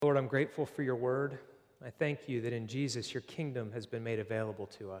I'm grateful for your word. I thank you that in Jesus, your kingdom has been made available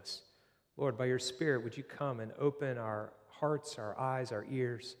to us. Lord, by your Spirit, would you come and open our hearts, our eyes, our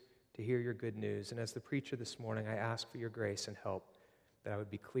ears to hear your good news. And as the preacher this morning, I ask for your grace and help that I would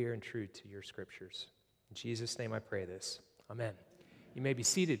be clear and true to your scriptures. In Jesus' name I pray this. Amen. You may be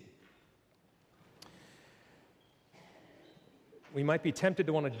seated. We might be tempted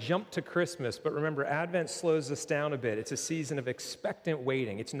to want to jump to Christmas, but remember, Advent slows us down a bit. It's a season of expectant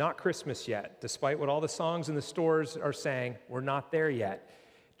waiting. It's not Christmas yet. Despite what all the songs in the stores are saying, we're not there yet.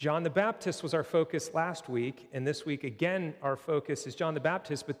 John the Baptist was our focus last week, and this week again our focus is John the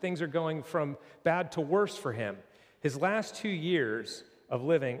Baptist, but things are going from bad to worse for him. His last 2 years of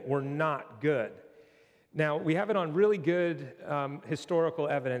living were not good. Now, we have it on really good historical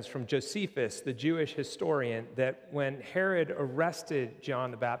evidence from Josephus, the Jewish historian, that when Herod arrested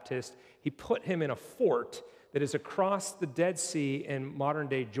John the Baptist, he put him in a fort that is across the Dead Sea in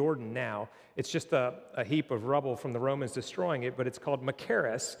modern-day Jordan now. It's just a heap of rubble from the Romans destroying it, but it's called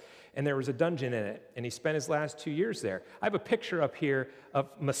Machaerus, and there was a dungeon in it, and he spent his last 2 years there. I have a picture up here of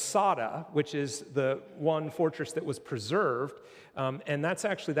Masada, which is the one fortress that was preserved, and that's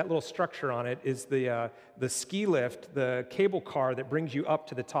actually, that little structure on it is the ski lift, the cable car that brings you up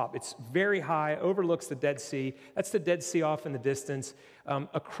to the top. It's very high, overlooks the Dead Sea. That's the Dead Sea off in the distance.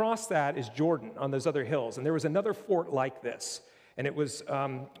 Across that is Jordan on those other hills, and there was another fort like this, and it was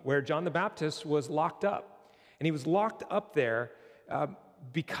where John the Baptist was locked up. And he was locked up there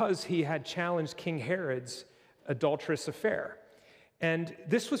because he had challenged King Herod's adulterous affair. And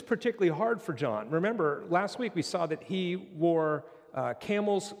this was particularly hard for John. Remember, last week we saw that he wore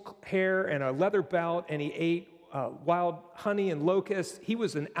camel's hair and a leather belt, and he ate wild honey and locusts. He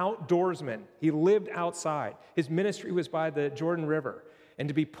was an outdoorsman. He lived outside. His ministry was by the Jordan River. And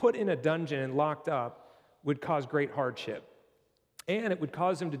to be put in a dungeon and locked up would cause great hardship. And it would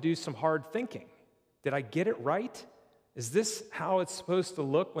cause him to do some hard thinking. Did I get it right? Is this how it's supposed to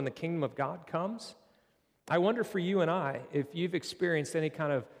look when the kingdom of God comes? I wonder for you and I if you've experienced any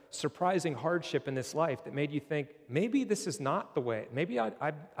kind of surprising hardship in this life that made you think, maybe this is not the way. Maybe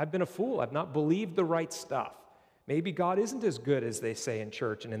I've been a fool. I've not believed the right stuff. Maybe God isn't as good as they say in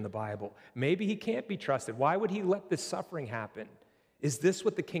church and in the Bible. Maybe he can't be trusted. Why would he let this suffering happen? Is this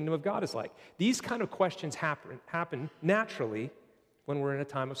what the kingdom of God is like? These kind of questions happen naturally when we're in a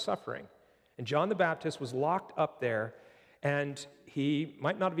time of suffering. And John the Baptist was locked up there, and he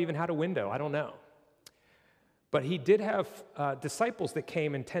might not have even had a window, I don't know. But he did have disciples that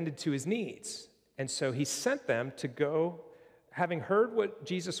came and tended to his needs. And so he sent them to go, having heard what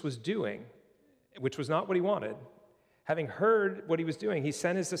Jesus was doing, which was not what he wanted, having heard what he was doing, he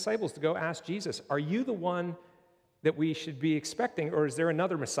sent his disciples to go ask Jesus, are you the one that we should be expecting, or is there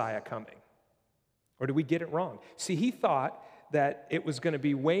another Messiah coming? Or did we get it wrong? See, he thought that it was going to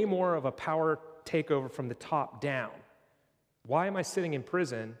be way more of a power takeover from the top down. Why am I sitting in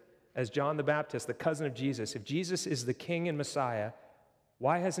prison as John the Baptist, the cousin of Jesus? If Jesus is the king and Messiah,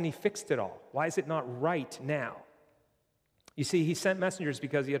 why hasn't he fixed it all? Why is it not right now? You see, he sent messengers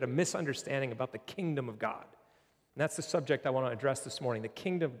because he had a misunderstanding about the kingdom of God. And that's the subject I want to address this morning, the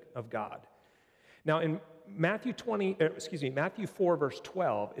kingdom of God. Now, in Matthew 4, verse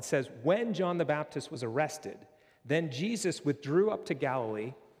 12, it says, when John the Baptist was arrested, then Jesus withdrew up to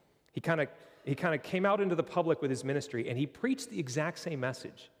Galilee. He kind of came out into the public with his ministry, and he preached the exact same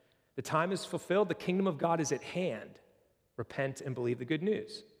message. The time is fulfilled. The kingdom of God is at hand. Repent and believe the good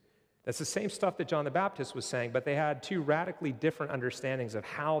news. That's the same stuff that John the Baptist was saying, but they had two radically different understandings of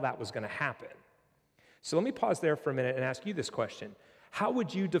how that was going to happen. So let me pause there for a minute and ask you this question. How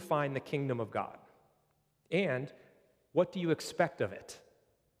would you define the kingdom of God? And what do you expect of it?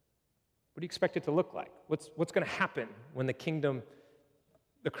 What do you expect it to look like? What's going to happen when the kingdom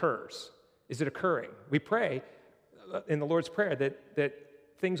occurs? Is it occurring? We pray in the Lord's Prayer that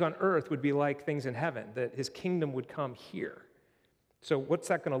things on earth would be like things in heaven, that his kingdom would come here. So what's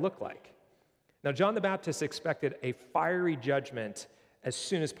that going to look like? Now, John the Baptist expected a fiery judgment as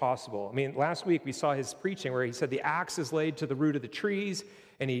soon as possible. I mean, last week we saw his preaching where he said the axe is laid to the root of the trees,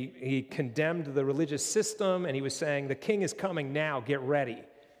 and he condemned the religious system, and he was saying, the king is coming now, get ready.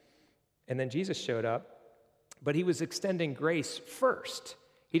 And then Jesus showed up, but he was extending grace first.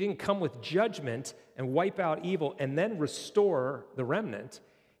 He didn't come with judgment and wipe out evil and then restore the remnant.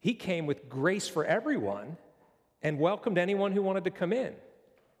 He came with grace for everyone and welcomed anyone who wanted to come in,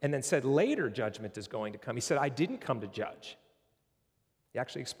 and then said later judgment is going to come. He said, I didn't come to judge. He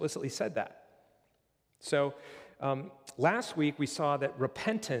actually explicitly said that. So last week we saw that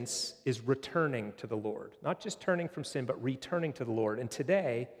repentance is returning to the Lord, not just turning from sin, but returning to the Lord. And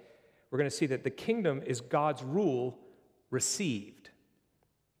today we're going to see that the kingdom is God's rule received.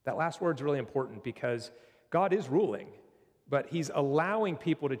 That last word's really important because God is ruling, but he's allowing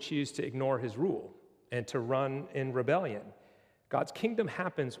people to choose to ignore his rule and to run in rebellion. God's kingdom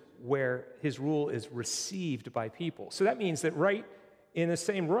happens where his rule is received by people. So that means that right in the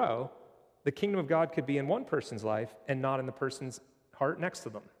same row, the kingdom of God could be in one person's life and not in the person's heart next to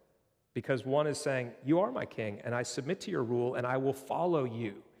them. Because one is saying, you are my king, and I submit to your rule, and I will follow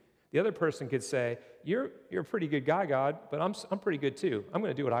you. The other person could say, you're a pretty good guy, God, but I'm pretty good too. I'm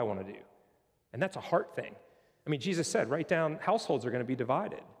going to do what I want to do. And that's a heart thing. I mean, Jesus said, right down, households are going to be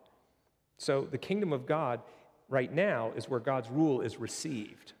divided. So the kingdom of God right now is where God's rule is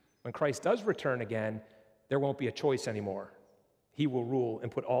received. When Christ does return again, there won't be a choice anymore. He will rule and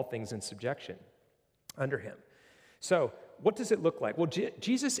put all things in subjection under him. So what does it look like? Well,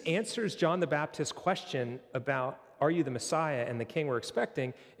 Jesus answers John the Baptist's question about, are you the Messiah and the king we're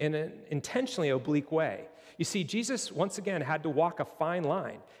expecting, in an intentionally oblique way. You see, Jesus, once again, had to walk a fine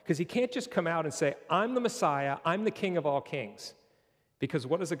line because he can't just come out and say, I'm the Messiah, I'm the king of all kings. Because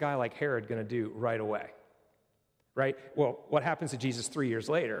what is a guy like Herod going to do right away? Right? Well, what happens to Jesus 3 years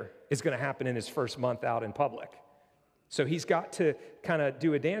later is going to happen in his first month out in public. So he's got to kind of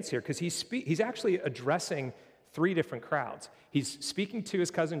do a dance here because he's actually addressing three different crowds. He's speaking to his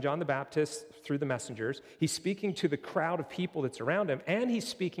cousin John the Baptist through the messengers. He's speaking to the crowd of people that's around him. And he's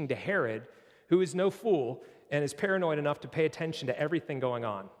speaking to Herod, who is no fool and is paranoid enough to pay attention to everything going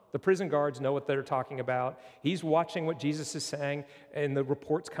on. The prison guards know what they're talking about. He's watching what Jesus is saying and the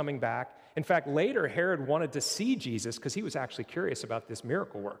reports coming back. In fact, later, Herod wanted to see Jesus because he was actually curious about this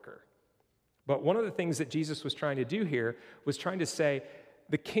miracle worker. But one of the things that Jesus was trying to do here was trying to say,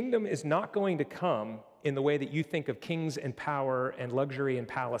 the kingdom is not going to come in the way that you think of kings and power and luxury and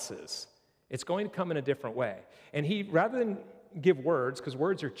palaces. It's going to come in a different way. And he, rather than give words, because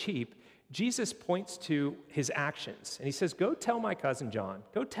words are cheap, Jesus points to his actions. And he says, go tell my cousin John,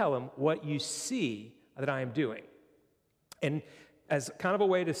 go tell him what you see that I am doing. And as kind of a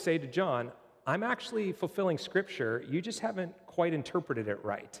way to say to John, I'm actually fulfilling scripture, you just haven't quite interpreted it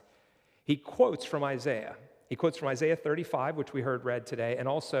right. He quotes from Isaiah. He quotes from Isaiah 35, which we heard read today, and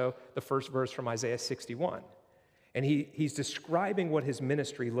also the first verse from Isaiah 61. And he's describing what his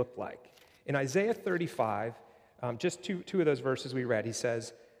ministry looked like. In Isaiah 35, just two of those verses we read, he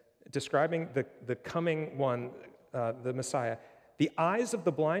says, describing the coming one, the Messiah, the eyes of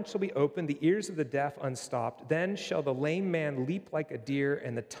the blind shall be opened, the ears of the deaf unstopped. Then shall the lame man leap like a deer,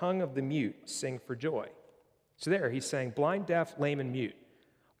 and the tongue of the mute sing for joy. So there, he's saying blind, deaf, lame, and mute.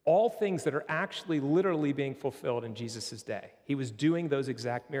 All things that are actually literally being fulfilled in Jesus' day. He was doing those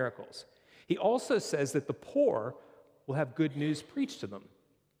exact miracles. He also says that the poor will have good news preached to them,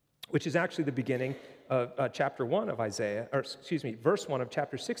 which is actually the beginning of chapter 1 of Isaiah, verse 1 of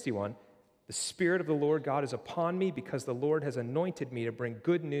chapter 61. The Spirit of the Lord God is upon me because the Lord has anointed me to bring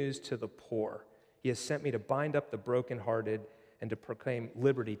good news to the poor. He has sent me to bind up the brokenhearted and to proclaim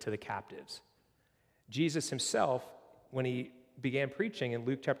liberty to the captives. Jesus himself, when he began preaching in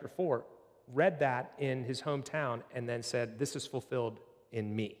Luke chapter 4, read that in his hometown and then said, this is fulfilled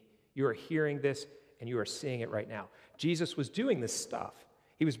in me. You are hearing this and you are seeing it right now. Jesus was doing this stuff.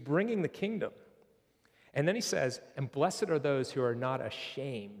 He was bringing the kingdom. And then he says, and blessed are those who are not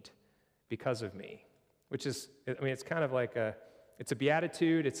ashamed because of me, which is, it's kind of like it's a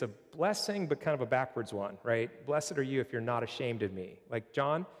beatitude, it's a blessing, but kind of a backwards one, right? Blessed are you if you're not ashamed of me. Like,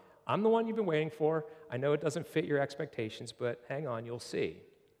 John, I'm the one you've been waiting for. I know it doesn't fit your expectations, but hang on, you'll see.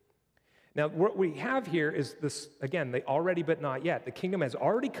 Now, what we have here is this, again, the already but not yet. The kingdom has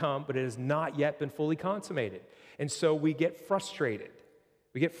already come, but it has not yet been fully consummated. And so we get frustrated.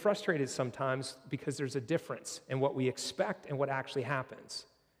 We get frustrated sometimes because there's a difference in what we expect and what actually happens.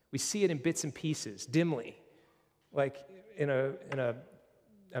 We see it in bits and pieces, dimly, like in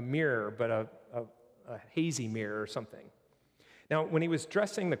a mirror, but a hazy mirror or something. Now, when he was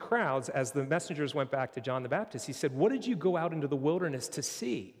addressing the crowds, as the messengers went back to John the Baptist, he said, what did you go out into the wilderness to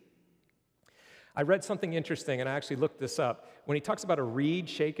see? I read something interesting, and I actually looked this up. When he talks about a reed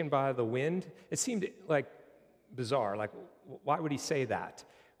shaken by the wind, it seemed like bizarre. Like, why would he say that?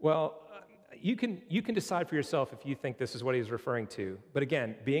 Well, you can decide for yourself if you think this is what he was referring to. But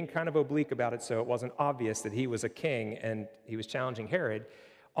again, being kind of oblique about it so it wasn't obvious that he was a king and he was challenging Herod,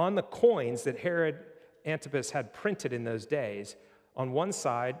 on the coins that Herod Antipas had printed in those days, on one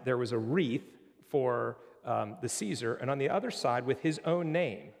side there was a wreath for the Caesar, and on the other side with his own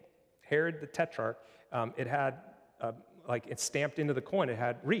name, Herod the Tetrarch, it had, it's stamped into the coin, it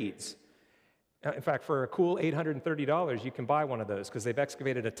had reeds. In fact, for a cool $830, you can buy one of those because they've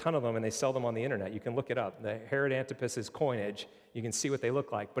excavated a ton of them and they sell them on the internet. You can look it up. The Herod Antipas's coinage, you can see what they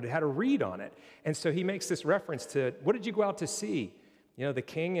look like. But it had a reed on it. And so he makes this reference to, what did you go out to see? the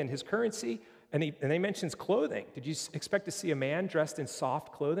king and his currency, and he mentions clothing. Did you expect to see a man dressed in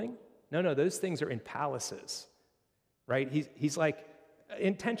soft clothing? No, those things are in palaces, right? He's like,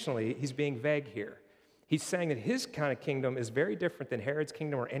 intentionally, he's being vague here. He's saying that his kind of kingdom is very different than Herod's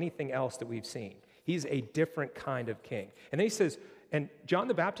kingdom or anything else that we've seen. He's a different kind of king. And then he says, and John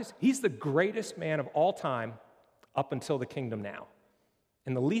the Baptist, he's the greatest man of all time up until the kingdom now.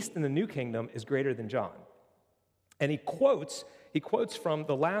 And the least in the new kingdom is greater than John. And he quotes from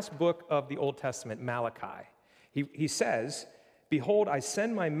the last book of the Old Testament, Malachi. He says, "Behold, I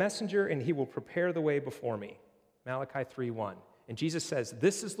send my messenger, and he will prepare the way before me." Malachi 3:1. And Jesus says,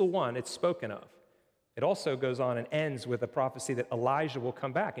 this is the one it's spoken of. It also goes on and ends with a prophecy that Elijah will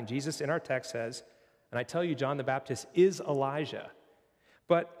come back. And Jesus in our text says, and I tell you, John the Baptist is Elijah.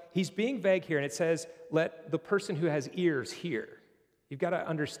 But he's being vague here, and it says, let the person who has ears hear. You've got to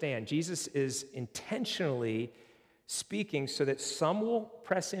understand, Jesus is intentionally speaking so that some will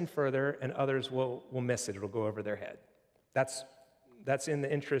press in further and others will miss it. It'll go over their head. That's in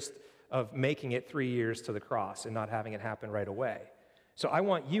the interest of making it 3 years to the cross and not having it happen right away. So I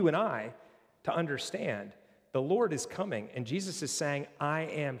want you and I to understand the Lord is coming, and Jesus is saying, I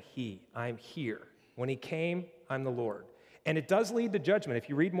am he. I'm here. When he came, I'm the Lord. And it does lead to judgment. If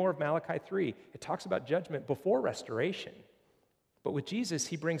you read more of Malachi 3, it talks about judgment before restoration. But with Jesus,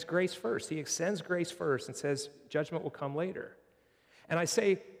 he brings grace first. He extends grace first and says judgment will come later. And I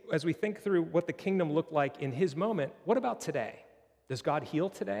say, as we think through what the kingdom looked like in his moment, what about today? Does God heal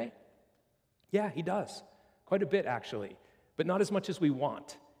today? Yeah, he does. Quite a bit, actually, but not as much as we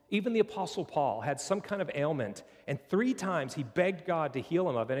want. Even the Apostle Paul had some kind of ailment, and 3 times he begged God to heal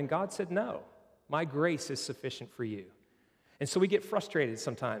him of it, and God said, no, my grace is sufficient for you. And so we get frustrated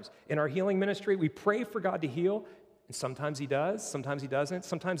sometimes. In our healing ministry, we pray for God to heal, and sometimes he does, sometimes he doesn't.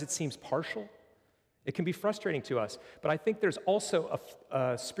 Sometimes it seems partial. It can be frustrating to us. But I think there's also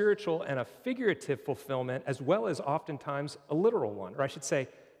a spiritual and a figurative fulfillment, as well as oftentimes a literal one. Or I should say,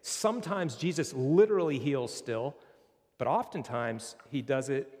 sometimes Jesus literally heals still, but oftentimes he does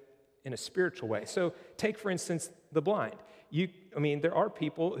it in a spiritual way. So take, for instance, the blind. There are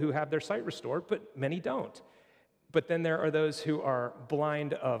people who have their sight restored, but many don't. But then there are those who are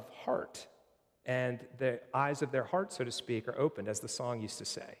blind of heart, and the eyes of their heart, so to speak, are opened, as the song used to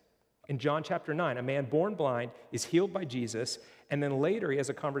say. In John chapter 9, a man born blind is healed by Jesus, and then later he has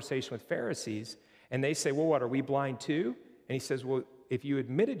a conversation with Pharisees, and they say, well, what, are we blind too? And he says, well, if you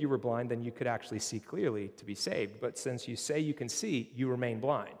admitted you were blind, then you could actually see clearly to be saved. But since you say you can see, you remain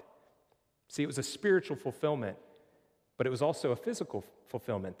blind. See, it was a spiritual fulfillment, but it was also a physical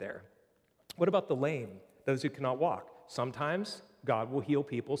fulfillment there. What about the lame, those who cannot walk? Sometimes God will heal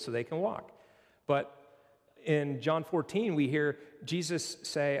people so they can walk. But in John 14, we hear Jesus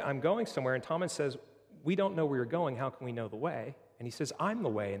say, I'm going somewhere, and Thomas says, we don't know where you're going. How can we know the way? And he says, I'm the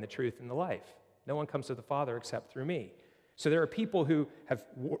way and the truth and the life. No one comes to the Father except through me. So there are people who have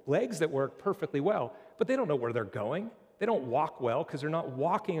legs that work perfectly well, but they don't know where they're going. They don't walk well because they're not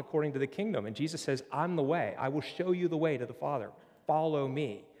walking according to the kingdom. And Jesus says, I'm the way. I will show you the way to the Father. Follow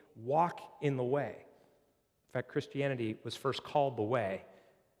me. Walk in the way. In fact, Christianity was first called the way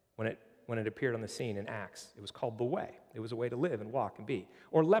when it appeared on the scene in Acts. It was called the way. It was a way to live and walk and be.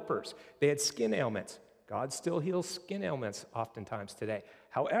 Or lepers. They had skin ailments. God still heals skin ailments oftentimes today.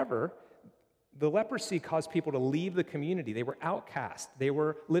 However, the leprosy caused people to leave the community. They were outcast. They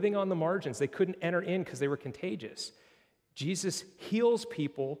were living on the margins. They couldn't enter in because they were contagious. Jesus heals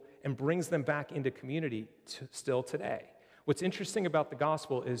people and brings them back into community still today. What's interesting about the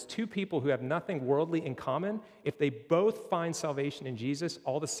gospel is 2 people who have nothing worldly in common, if they both find salvation in Jesus,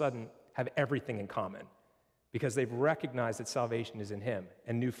 all of a sudden have everything in common because they've recognized that salvation is in him,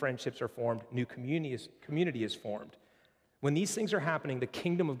 and new friendships are formed, new community is formed. When these things are happening, the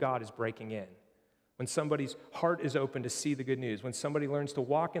kingdom of God is breaking in. When somebody's heart is open to see the good news, when somebody learns to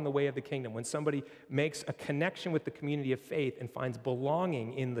walk in the way of the kingdom, when somebody makes a connection with the community of faith and finds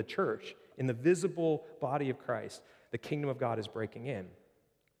belonging in the church, in the visible body of Christ, the kingdom of God is breaking in.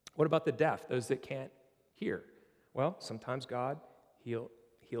 What about the deaf, those that can't hear? Well, sometimes God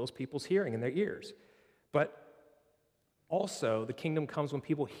heals people's hearing in their ears. But also, the kingdom comes when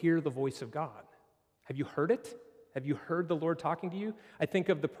people hear the voice of God. Have you heard it? Have you heard the Lord talking to you? I think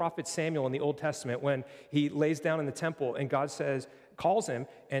of the prophet Samuel in the Old Testament when he lays down in the temple and God calls him,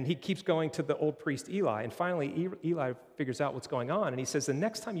 and he keeps going to the old priest Eli. And finally, Eli figures out what's going on, and he says, the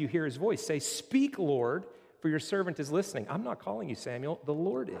next time you hear his voice, say, speak, Lord, for your servant is listening. I'm not calling you, Samuel. The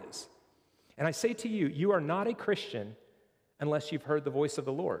Lord is. And I say to you, you are not a Christian unless you've heard the voice of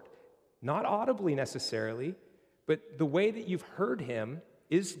the Lord. Not audibly necessarily, but the way that you've heard him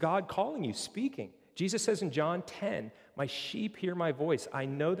is God calling you, speaking. Jesus says in John 10, My sheep hear my voice. I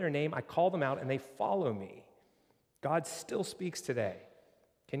know their name. I call them out, and they follow me. God still speaks today.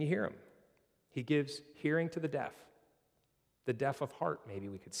 Can you hear him? He gives hearing to the deaf of heart, maybe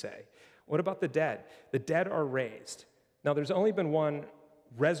we could say. What about the dead? The dead are raised. Now, there's only been one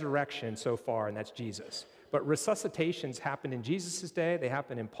resurrection so far, and that's Jesus. But resuscitations happened in Jesus' day. They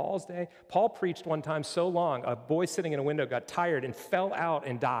happened in Paul's day. Paul preached one time so long, a boy sitting in a window got tired and fell out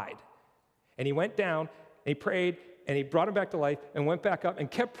and died. And he went down, and he prayed, and he brought him back to life and went back up and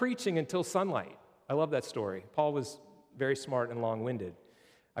kept preaching until sunlight. I love that story. Paul was very smart and long-winded.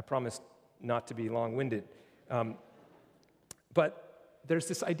 I promised not to be long-winded. But there's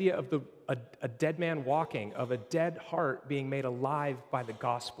this idea of a dead man walking, of a dead heart being made alive by the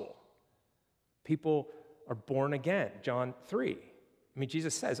gospel. People are born again, John 3. I mean,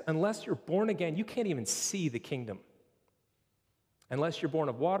 Jesus says, unless you're born again, you can't even see the kingdom. Unless you're born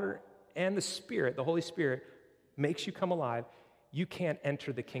of water and the Spirit, the Holy Spirit, makes you come alive, you can't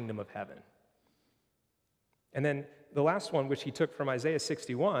enter the kingdom of heaven. And then the last one, which he took from Isaiah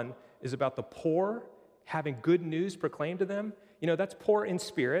 61, is about the poor having good news proclaimed to them. You know, that's poor in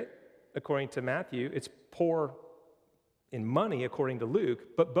spirit, according to Matthew. It's poor in money, according to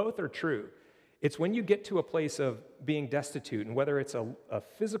Luke, but both are true. It's when you get to a place of being destitute, and whether it's a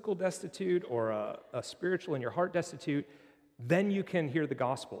physical destitute or a spiritual in your heart destitute, then you can hear the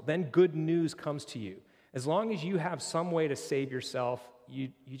gospel. Then good news comes to you. As long as you have some way to save yourself,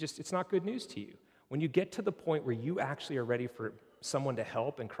 it's not good news to you. When you get to the point where you actually are ready for someone to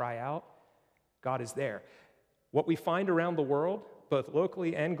help and cry out, God is there. What we find around the world, both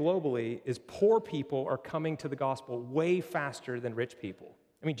locally and globally, is poor people are coming to the gospel way faster than rich people.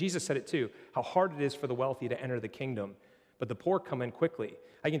 I mean, Jesus said it too, how hard it is for the wealthy to enter the kingdom, but the poor come in quickly.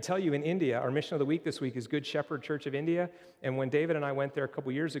 I can tell you in India, our mission of the week this week is Good Shepherd Church of India, and when David and I went there a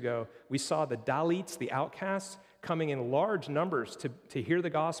couple years ago, we saw the Dalits, the outcasts, coming in large numbers to hear the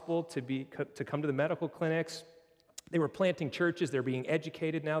gospel, to come to the medical clinics. They were planting churches. They're being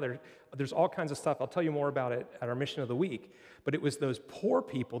educated now. There's all kinds of stuff. I'll tell you more about it at our mission of the week. But it was those poor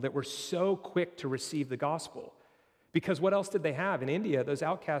people that were so quick to receive the gospel. Because what else did they have? In India, those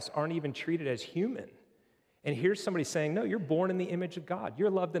outcasts aren't even treated as human. And here's somebody saying, no, you're born in the image of God. You're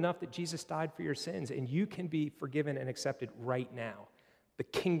loved enough that Jesus died for your sins, and you can be forgiven and accepted right now. The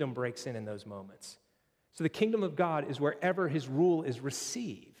kingdom breaks in those moments. So the kingdom of God is wherever his rule is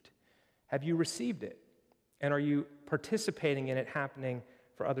received. Have you received it? And are you participating in it happening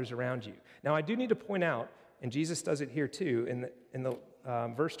for others around you? Now, I do need to point out, and Jesus does it here too, in the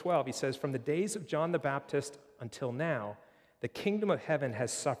verse 12, he says, from the days of John the Baptist until now, the kingdom of heaven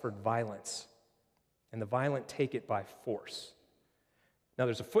has suffered violence, and the violent take it by force. Now,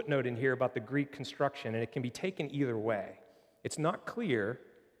 there's a footnote in here about the Greek construction, and it can be taken either way. It's not clear.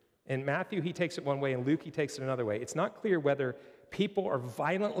 In Matthew, he takes it one way, and Luke, he takes it another way. It's not clear whether people are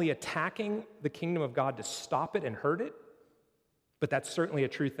violently attacking the kingdom of God to stop it and hurt it, but that's certainly a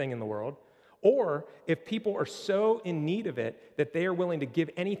true thing in the world. Or if people are so in need of it that they are willing to give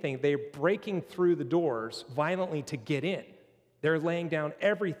anything, they're breaking through the doors violently to get in. They're laying down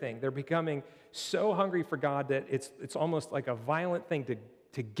everything. They're becoming so hungry for God that it's almost like a violent thing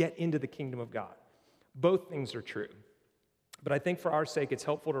to get into the kingdom of God. Both things are true. But I think for our sake, it's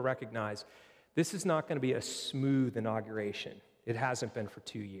helpful to recognize this is not going to be a smooth inauguration. It hasn't been for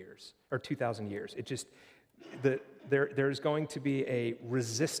 2,000 years. It just, there's going to be a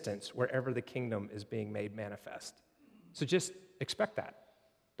resistance wherever the kingdom is being made manifest. So just expect that.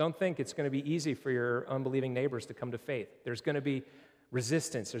 Don't think it's going to be easy for your unbelieving neighbors to come to faith. There's going to be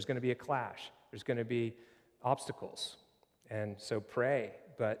resistance. There's going to be a clash. There's going to be obstacles. And so pray,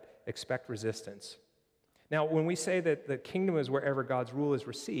 but expect resistance. Now, when we say that the kingdom is wherever God's rule is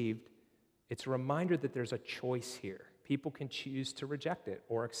received, it's a reminder that there's a choice here. People can choose to reject it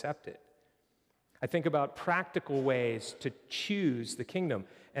or accept it. I think about practical ways to choose the kingdom.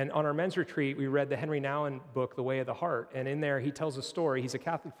 And on our men's retreat, we read the Henry Nouwen book, The Way of the Heart. And in there, he tells a story. He's a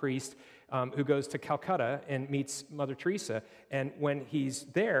Catholic priest who goes to Calcutta and meets Mother Teresa. And when he's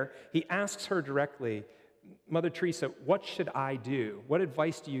there, he asks her directly, Mother Teresa, what should I do? What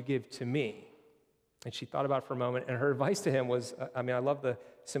advice do you give to me? And she thought about it for a moment, and her advice to him was, I love the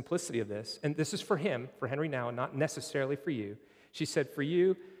simplicity of this, and this is for him, for Henry Nouwen, not necessarily for you. She said, for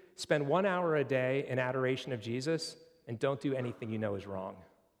you, spend 1 hour a day in adoration of Jesus, and don't do anything you know is wrong.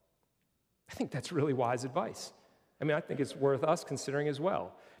 I think that's really wise advice. I think it's worth us considering as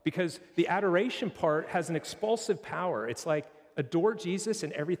well, because the adoration part has an expulsive power. It's like, adore Jesus,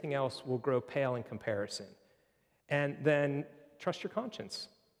 and everything else will grow pale in comparison. And then trust your conscience,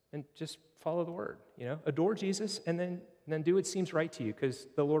 and just follow the word, Adore Jesus, and then do what seems right to you, because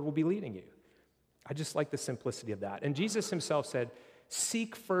the Lord will be leading you. I just like the simplicity of that. And Jesus himself said,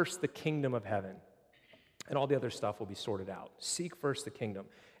 seek first the kingdom of heaven, and all the other stuff will be sorted out. Seek first the kingdom.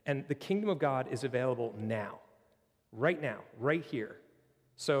 And the kingdom of God is available now, right here.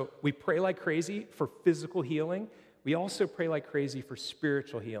 So we pray like crazy for physical healing. We also pray like crazy for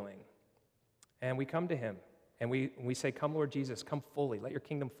spiritual healing. And we come to him, and we say, come, Lord Jesus, come fully. Let your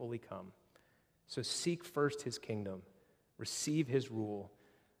kingdom fully come. So seek first his kingdom, receive his rule,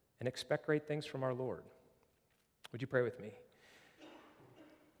 and expect great things from our Lord. Would you pray with me?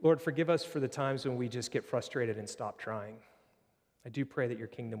 Lord, forgive us for the times when we just get frustrated and stop trying. I do pray that your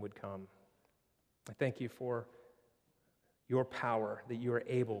kingdom would come. I thank you for your power, that you are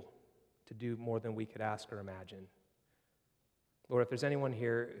able to do more than we could ask or imagine. Lord, if there's anyone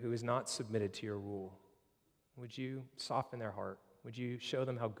here who is not submitted to your rule, would you soften their heart? Would you show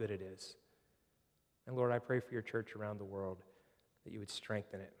them how good it is? And Lord, I pray for your church around the world that you would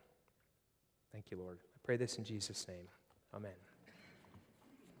strengthen it. Thank you, Lord. I pray this in Jesus' name. Amen.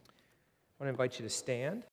 I want to invite you to stand.